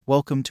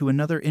Welcome to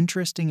another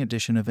interesting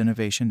edition of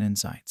Innovation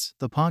Insights,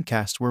 the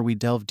podcast where we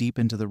delve deep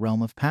into the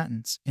realm of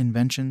patents,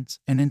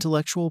 inventions, and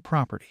intellectual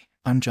property.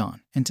 I'm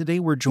John, and today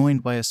we're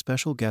joined by a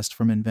special guest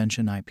from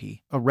InventionIP,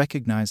 a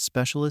recognized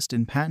specialist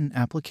in patent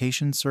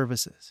application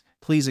services.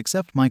 Please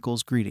accept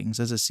Michael's greetings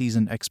as a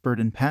seasoned expert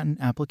in patent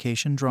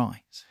application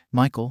drawings.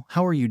 Michael,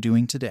 how are you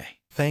doing today?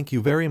 Thank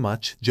you very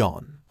much,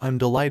 John. I'm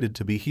delighted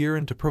to be here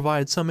and to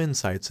provide some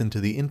insights into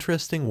the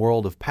interesting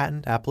world of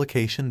patent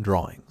application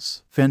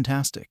drawings.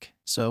 Fantastic.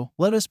 So,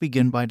 let us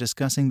begin by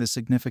discussing the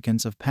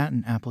significance of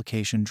patent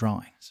application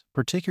drawings,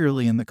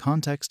 particularly in the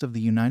context of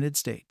the United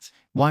States.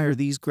 Why are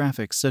these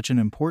graphics such an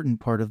important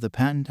part of the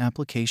patent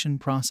application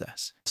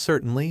process?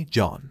 Certainly,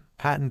 John.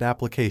 Patent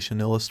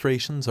application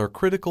illustrations are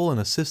critical in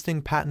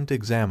assisting patent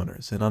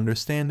examiners in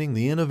understanding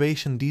the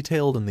innovation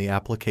detailed in the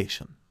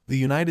application. The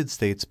United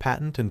States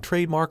Patent and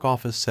Trademark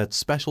Office sets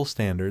special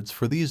standards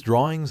for these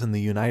drawings in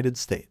the United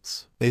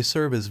States. They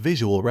serve as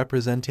visual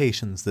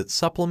representations that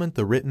supplement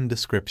the written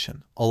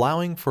description,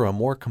 allowing for a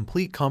more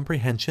complete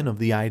comprehension of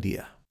the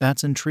idea.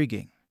 That's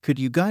intriguing. Could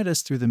you guide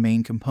us through the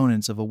main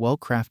components of a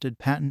well-crafted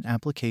patent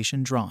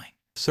application drawing?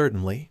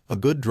 Certainly, a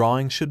good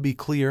drawing should be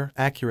clear,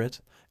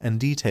 accurate, and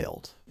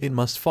detailed. It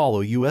must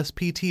follow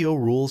USPTO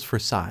rules for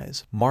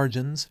size,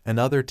 margins, and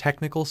other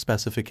technical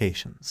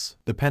specifications.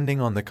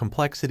 Depending on the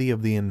complexity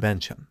of the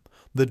invention,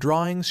 the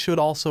drawings should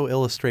also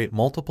illustrate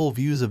multiple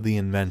views of the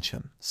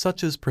invention,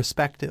 such as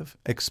perspective,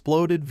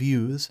 exploded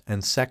views,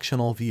 and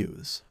sectional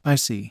views. I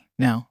see.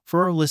 Now,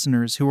 for our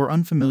listeners who are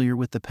unfamiliar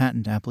with the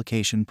patent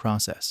application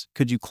process,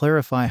 could you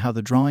clarify how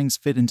the drawings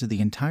fit into the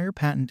entire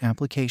patent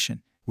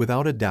application?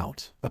 Without a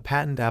doubt, a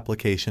patent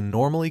application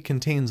normally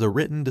contains a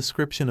written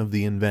description of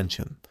the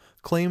invention,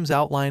 claims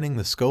outlining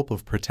the scope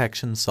of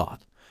protection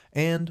sought,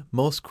 and,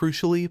 most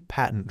crucially,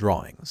 patent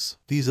drawings.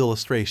 These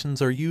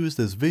illustrations are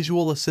used as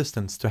visual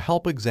assistants to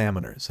help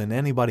examiners and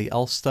anybody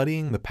else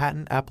studying the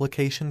patent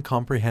application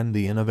comprehend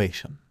the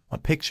innovation. A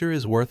picture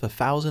is worth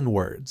 1,000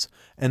 words,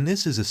 and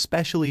this is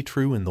especially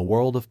true in the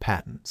world of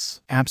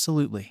patents.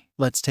 Absolutely.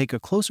 Let's take a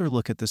closer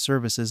look at the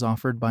services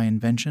offered by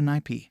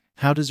InventionIP.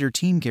 How does your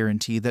team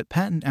guarantee that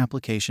patent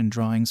application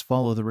drawings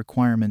follow the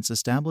requirements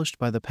established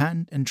by the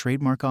Patent and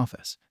Trademark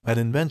Office? At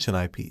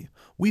InventionIP,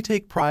 we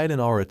take pride in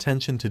our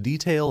attention to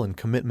detail and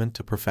commitment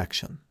to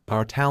perfection.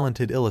 Our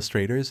talented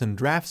illustrators and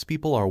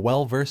draftspeople are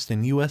well versed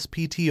in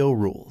USPTO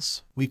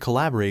rules. We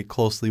collaborate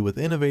closely with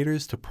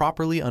innovators to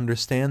properly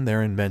understand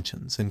their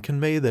inventions and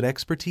convey that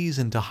expertise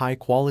into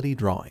high-quality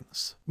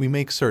drawings. We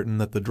make certain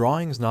that the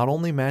drawings not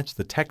only match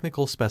the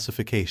technical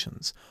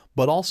specifications,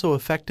 but also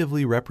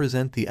effectively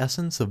represent the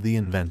essence of the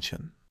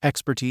invention.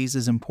 Expertise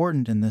is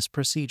important in this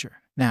procedure.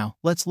 Now,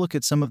 let's look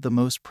at some of the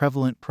most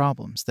prevalent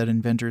problems that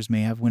inventors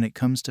may have when it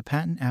comes to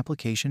patent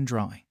application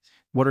drawings.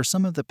 What are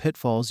some of the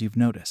pitfalls you've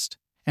noticed,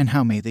 and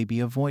how may they be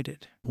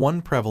avoided?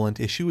 One prevalent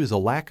issue is a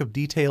lack of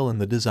detail in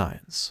the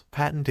designs.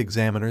 Patent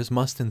examiners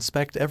must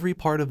inspect every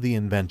part of the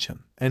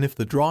invention, and if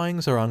the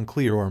drawings are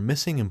unclear or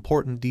missing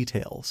important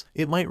details,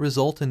 it might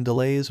result in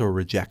delays or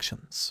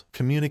rejections.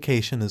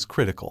 Communication is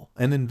critical,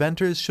 and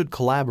inventors should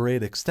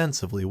collaborate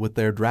extensively with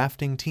their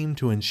drafting team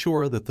to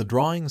ensure that the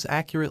drawings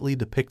accurately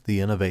depict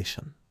the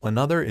innovation.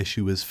 Another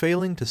issue is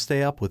failing to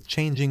stay up with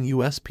changing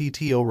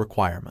USPTO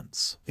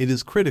requirements. It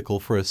is critical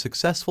for a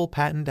successful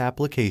patent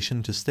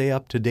application to stay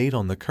up to date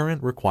on the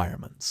current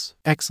requirements.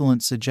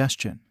 Excellent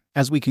suggestion.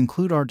 As we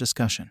conclude our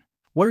discussion,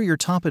 what are your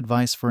top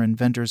advice for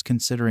inventors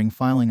considering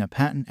filing a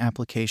patent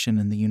application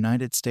in the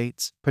United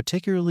States,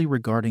 particularly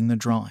regarding the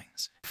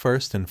drawings?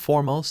 First and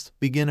foremost,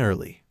 begin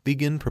early.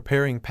 Begin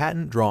preparing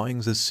patent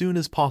drawings as soon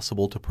as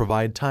possible to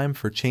provide time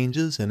for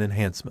changes and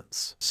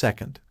enhancements.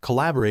 Second,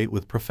 collaborate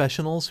with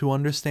professionals who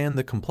understand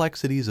the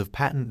complexities of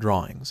patent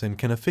drawings and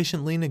can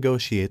efficiently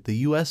negotiate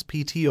the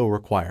USPTO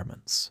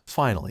requirements.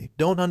 Finally,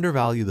 don't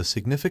undervalue the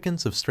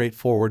significance of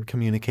straightforward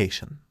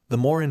communication. The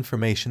more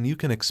information you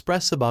can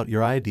express about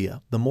your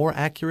idea, the more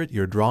accurate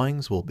your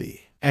drawings will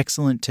be.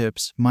 Excellent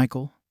tips,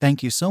 Michael.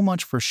 Thank you so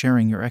much for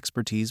sharing your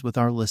expertise with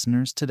our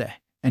listeners today.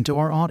 And to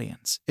our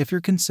audience, if you're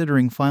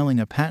considering filing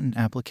a patent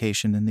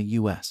application in the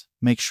U.S.,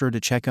 make sure to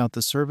check out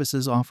the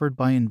services offered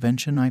by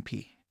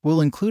InventionIP.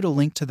 We'll include a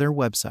link to their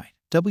website,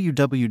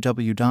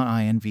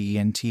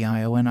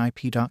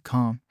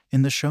 www.inventionip.com,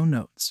 in the show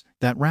notes.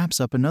 That wraps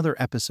up another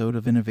episode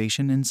of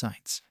Innovation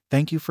Insights.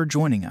 Thank you for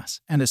joining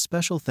us, and a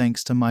special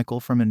thanks to Michael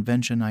from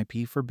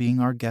InventionIP for being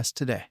our guest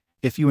today.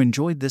 If you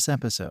enjoyed this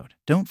episode,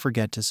 don't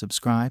forget to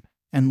subscribe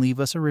and leave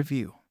us a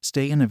review.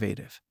 Stay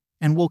innovative,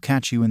 and we'll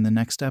catch you in the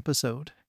next episode.